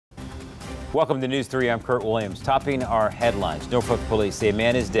Welcome to News 3. I'm Kurt Williams. Topping our headlines, Norfolk police say a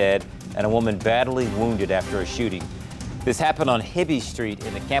man is dead and a woman badly wounded after a shooting. This happened on Hibby Street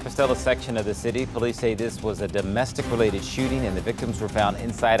in the Compostela section of the city. Police say this was a domestic-related shooting and the victims were found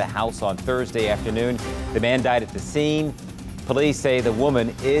inside a house on Thursday afternoon. The man died at the scene. Police say the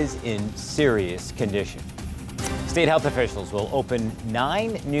woman is in serious condition. State health officials will open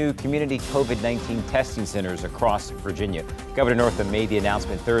 9 new community COVID-19 testing centers across Virginia. Governor Northam made the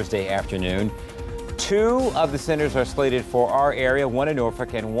announcement Thursday afternoon. 2 of the centers are slated for our area, one in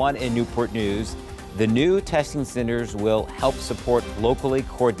Norfolk and one in Newport News. The new testing centers will help support locally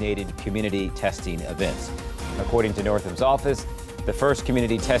coordinated community testing events. According to Northam's office, the first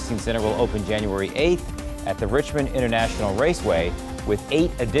community testing center will open January 8th at the Richmond International Raceway, with 8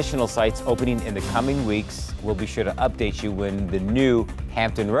 additional sites opening in the coming weeks. We'll be sure to update you when the new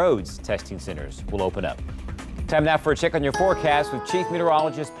Hampton Roads testing centers will open up. Time now for a check on your forecast with Chief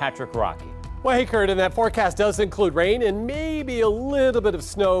Meteorologist Patrick Rocky. Well, hey, Kurt, and that forecast does include rain and maybe a little bit of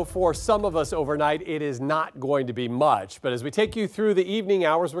snow for some of us overnight. It is not going to be much, but as we take you through the evening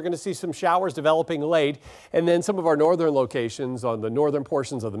hours, we're going to see some showers developing late, and then some of our northern locations on the northern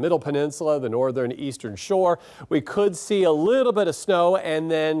portions of the Middle Peninsula, the northern eastern shore, we could see a little bit of snow,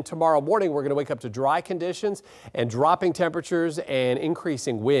 and then tomorrow morning we're going to wake up to dry conditions and dropping temperatures and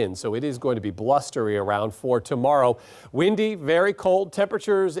increasing winds. So it is going to be blustery around for tomorrow. Windy, very cold,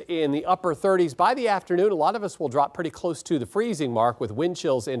 temperatures in the upper 30s. By the afternoon, a lot of us will drop pretty close to the freezing mark with wind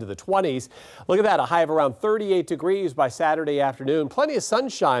chills into the 20s. Look at that, a high of around 38 degrees by Saturday afternoon. Plenty of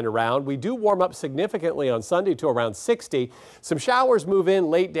sunshine around. We do warm up significantly on Sunday to around 60. Some showers move in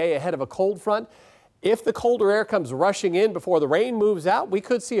late day ahead of a cold front. If the colder air comes rushing in before the rain moves out, we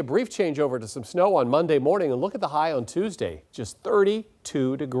could see a brief changeover to some snow on Monday morning. And look at the high on Tuesday, just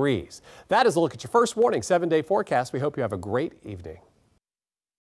 32 degrees. That is a look at your first warning 7-day forecast. We hope you have a great evening.